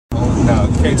No,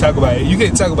 you can't talk about it. You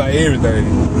can't talk about everything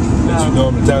that you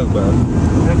normally talk about.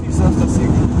 That be some stuff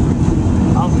secret.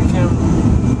 Off the camera.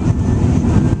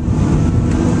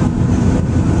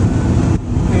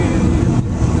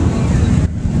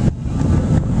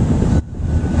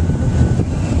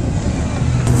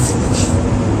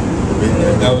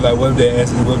 Now, like, what if they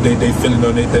ask me, what if they feeling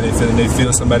on anything they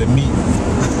feel somebody meet?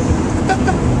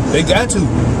 They got to.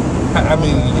 I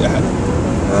mean,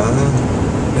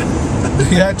 they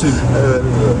got to.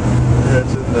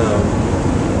 That's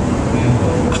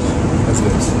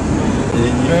good. You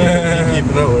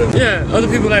keeping up with it? Yeah, other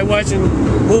people like watching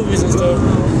movies and stuff.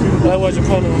 Like watching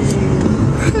pornos.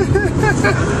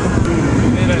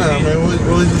 Nah, man, what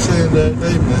was you saying that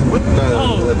day, man?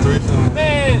 A threesome?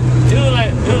 Man, it was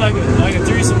like a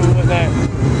threesome or whatnot.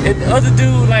 And the other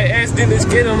dude like accidentally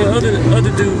skid on the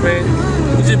other dude, man.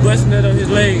 He just busting that on his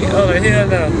leg. I was like, hell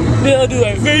no. Then the other dude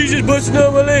like, man, you just busting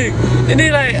on my leg. And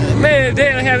then like, man,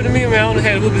 that happened to me, man. I only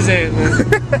had to whoop his ass, man.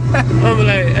 I'm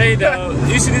like, hey dog,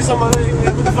 you see this on my leg,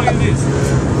 man? What the fuck is this?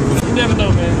 You never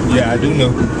know, man. Yeah, I do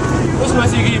know. What's somebody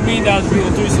say you get $1 million to be in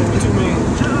a threesome for $2 million?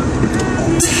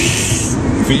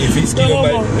 If he's still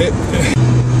like, I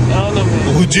don't know,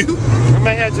 man. Would you? I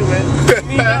might have to, man. $1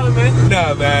 million, man.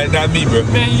 Nah, man, not me, bro.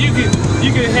 Man, you can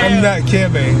have. I'm not care,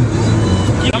 man.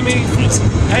 I mean,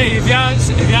 hey, if y'all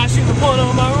shoot the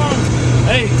porno on my room,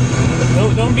 hey,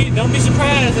 don't be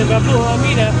surprised if I pull my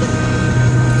meat out.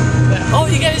 Oh,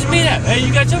 you got his meat out. Hey,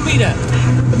 you got your meat out.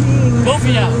 Both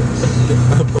of y'all.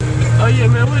 Oh yeah,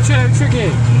 man. What a Travis trick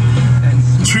is?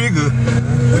 Trigger.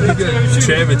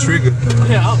 Travis Trigger.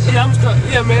 Yeah, I'm stuck.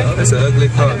 Yeah, man. That's an ugly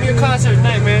car. I got me a concert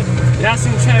tonight, man. Y'all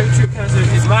seen the Travis Trick concert?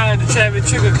 It's mine, the Travis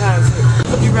Trigger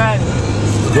concert. You riding?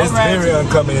 That's very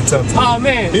uncommon in something. Oh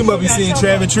man. You must be seeing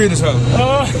Travis Trick or something.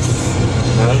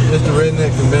 It's the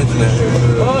redneck convention out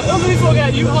here. Other people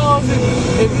got U-Hauls and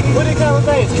what they kind of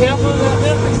things? Campers out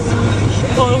there?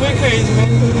 Oh, we're crazy,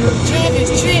 man. Travis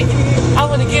Trick. I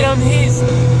want to get on his.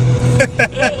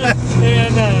 Yeah,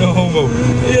 nah. No homo.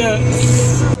 Yeah.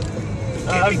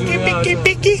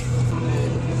 Picky.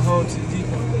 Home to the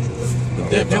depot.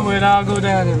 That's where it all go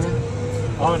down there, man.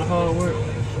 All the hard work.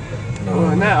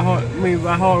 Well, not hard. I mean,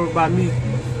 by hard by me.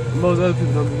 Most other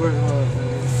people don't be working hard.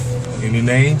 Any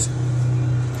names?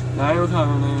 Nah, I ain't gonna call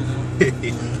no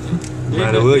names. They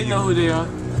know who they are.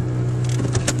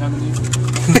 Dominique.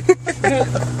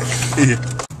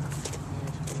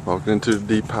 Walking into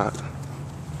the depot.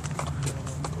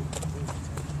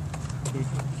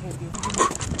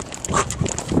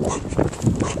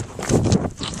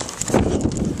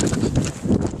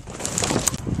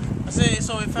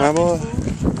 My boy.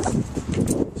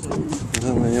 What's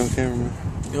up, man? Young cameraman.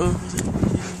 Yo.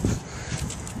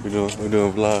 We're doing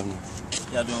a vlog.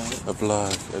 Y'all doing what? A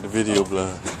vlog, a video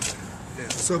vlog. Yeah,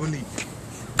 Dominique.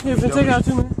 You finna take out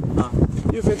too, man? Huh?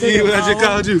 You finna take out? I just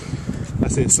called you. I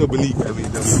said Dominique. I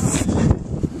mean, that's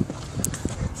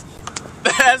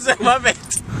my bad.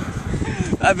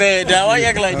 My bad, dog. Why you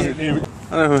acting like that?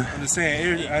 I'm just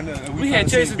saying, we had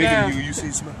chasing down. You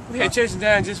see somebody? We had chasing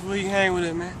down just before you can hang with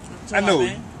it, man. I know.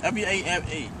 I be 8 at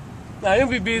 8. Nah, you'll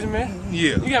be busy, man.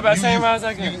 Yeah. You got about the same hours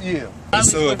I can. Yeah. The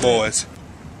sub boys.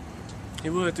 He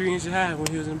was 3 inches high when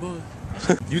he was in the boys.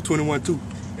 You 21 too.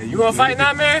 And you wanna fight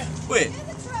now, man? Quit.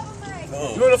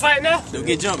 Oh. You wanna fight now? Don't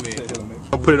get jumped, man.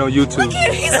 I'll put it on YouTube.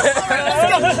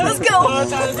 Let's go.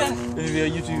 This be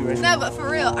on YouTube, right? No, but for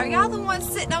real, are y'all the ones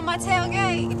sitting on my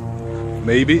tailgate?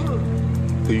 Maybe.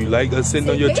 Do you like us sitting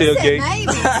on your tailgate?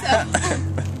 Maybe.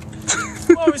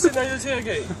 Why are we sitting on your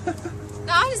tailgate?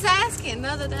 No, I'm just asking. The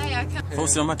other day I come.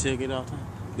 Folks sit on my tailgate all the time.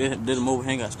 There's a mobile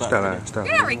hangout spot. Stop.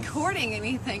 You're not recording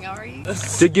anything, are you?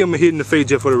 Just give him a hit in the face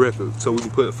just for the record, so we can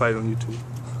put a fight on YouTube.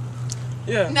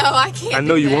 Yeah. No, I can't. I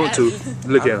know you want to.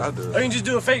 Look at him. Or you can just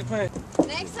do a fake plant.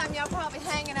 Next time y'all probably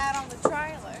hanging out on the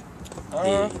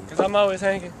trailer. Cause I'm always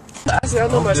hanging. I said I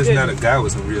know my I'm just schedule. not a guy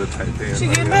with some real tight pants. She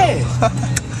get mad.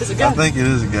 It's a guy. I think it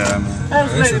is a guy,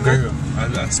 man. It's a girl.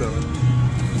 I saw it.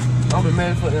 I've been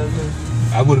mad for that, man.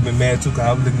 I would have been mad too, cause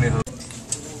I was looking at her.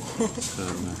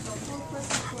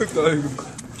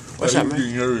 What's up, man?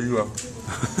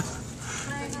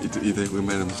 You think we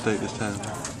made a mistake this time?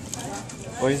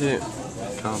 What is it?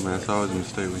 Come on, man. It's always a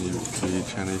mistake when you eat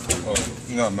Chinese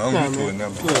food. No, man. I'm used to it now.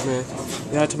 Look, man.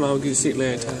 Y'all told me I would get sick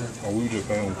last time. Oh, we just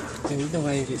found. Man, you know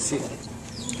I ain't get sick.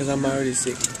 Cause I'm already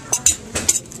sick.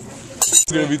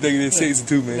 It's gonna be thinking it's sexy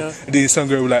too, man. Yeah. And then some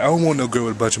girl was like, I don't want no girl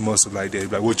with a bunch of muscles like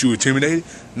that. Like, what, you intimidated?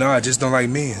 No, I just don't like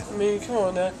men. I mean, come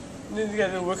on now. Then you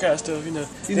got the workout stuff, you know.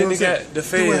 You then know they got the I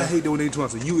fail. hate the way they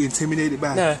talk. So you intimidated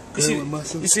by Nah, girl with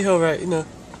muscles? you see her right, you know.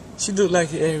 She look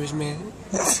like an average man.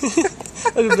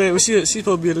 Well, she's supposed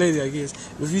to be a lady, I guess.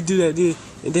 If you do that,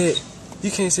 and that, you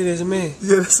can't say that's a man.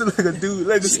 Yeah, that's like a dude,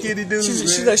 like a skinny dude.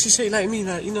 She shake like me,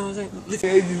 like, you know what I'm saying?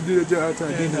 Yeah, you do that job all the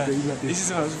time. Yeah, You like this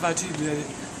is what I was about to do that.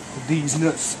 these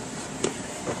nuts.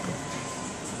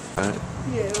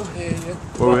 Yeah.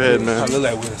 Where we heading, I man? look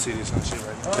like we're in the city or some shit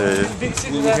right now. Yeah. Big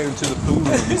city, We're man. heading to the pool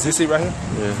room. Is this it right here?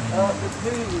 Yeah.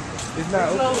 It's not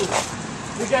open.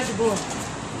 We got your boy.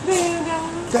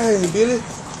 Dang, Billy.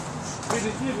 He's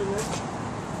a kid, man.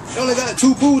 They only got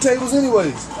 2 pool tables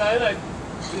anyways. Yeah,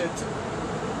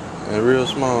 And real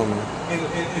small, man. And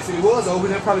if it was open,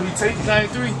 that'd probably be taken.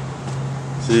 93.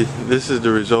 See, this is the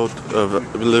result of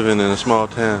living in a small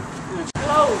town.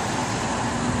 Close.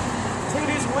 Take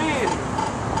this wind.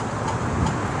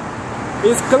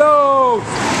 It's closed.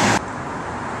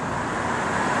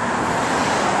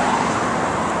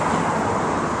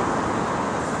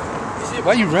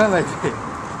 Why you run like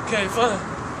that? Okay, fine.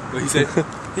 What he said?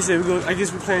 He said, I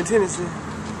guess we're playing tennis then.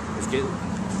 Let's get it.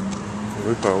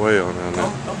 We far away on that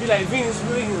now. I'll be like Venus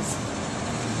Williams.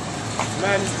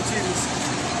 Minus the titties.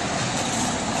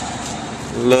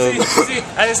 Love. See,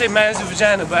 I didn't say minus the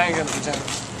vagina, but I ain't got a vagina.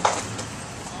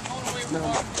 No.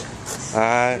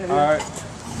 Alright. Alright.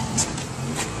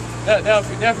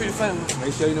 That pretty funny.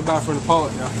 Make sure you don't buy from the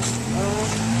park now.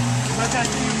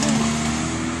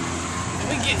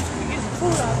 We get some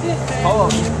food out this, man. Hold on,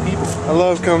 people. I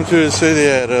love coming to the city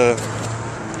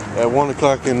at 1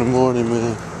 o'clock in the morning,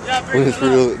 man. Y'all break When the it's law.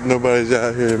 real, nobody's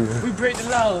out here, man. We break the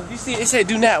law. You see, it said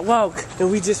do not walk, and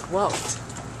we just walked.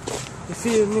 You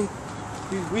feel me?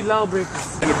 We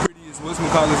lawbreakers. And the prettiest, what's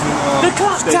call this in The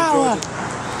clock state of tower.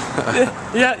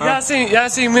 Georgia? Y'all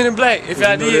seen Men in Black? If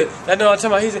y'all You know did, I know what I'm talking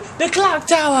about. He said the clock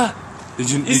tower. Did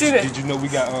you see that? Did you know we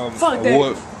got Fuck that.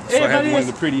 award for Everybody having one is-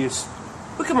 of the prettiest?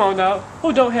 Well, come on now.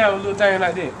 Who don't have a little thing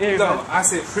like that? Everybody. No, I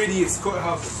said prettiest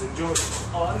courthouses in Georgia.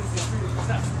 Oh, I just said pretty. It's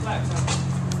not the clock tower.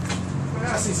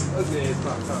 Man, I see some ugly ass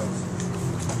clock towers.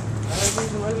 I see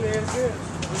some ugly ass girls.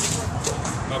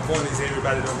 My point is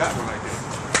everybody don't got one like that.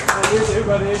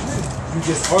 Everybody is pretty. You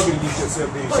just arguing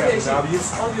yourself being Fuck that Captain shit.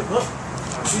 Obvious. I don't give a fuck.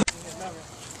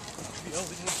 Be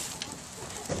over here.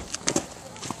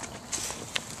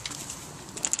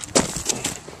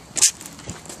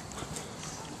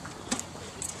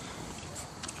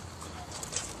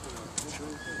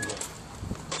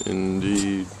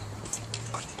 Indeed.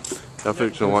 Y'all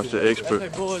fixing to watch the expert.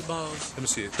 That's like boys' balls. Let me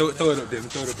see it. Throw it up there.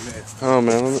 Throw it up in there. Oh,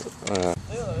 man.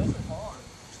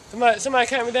 Somebody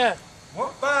count me down. 1,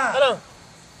 5, Hold on.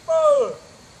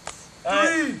 4,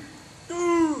 Alright. 3,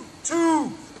 2, 2,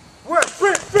 1.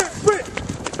 Sprint.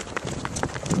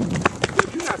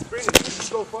 If you're not sprinting, you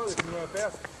go further if you run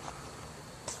faster.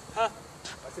 Huh?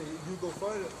 I said you go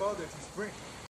further if you sprint.